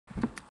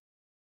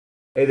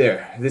Hey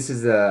there, this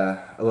is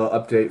a little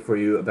update for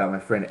you about my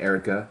friend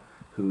Erica,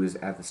 who is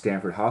at the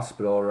Stanford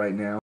Hospital right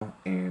now,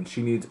 and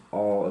she needs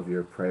all of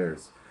your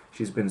prayers.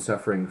 She's been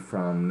suffering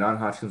from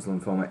non-Hodgkin's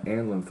lymphoma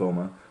and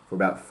lymphoma for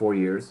about 4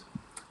 years,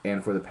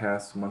 and for the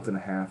past month and a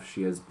half,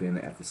 she has been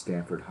at the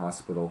Stanford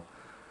Hospital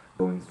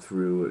going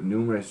through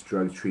numerous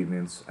drug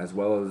treatments, as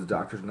well as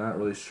doctors not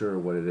really sure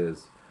what it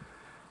is.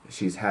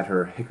 She's had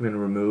her Hickman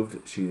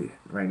removed. She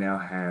right now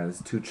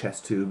has two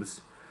chest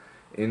tubes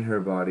in her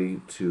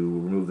body to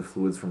remove the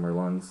fluids from her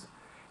lungs,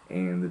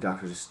 and the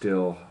doctors are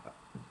still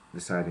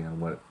deciding on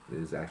what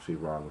is actually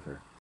wrong with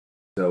her.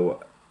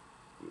 So,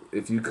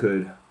 if you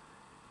could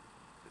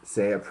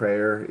say a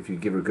prayer, if you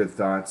give her good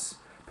thoughts,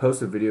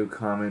 post a video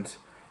comment,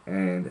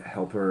 and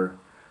help her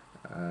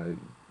uh,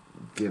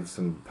 give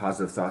some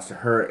positive thoughts to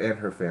her and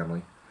her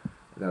family,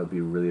 that would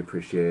be really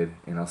appreciated.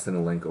 And I'll send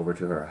a link over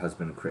to her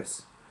husband,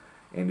 Chris.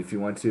 And if you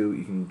want to,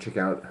 you can check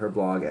out her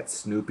blog at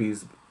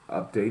Snoopy's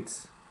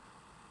Updates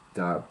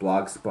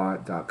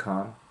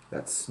blogspot.com.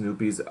 That's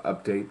Snoopy's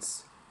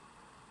Updates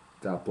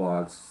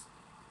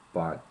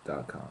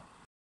blogspot.com.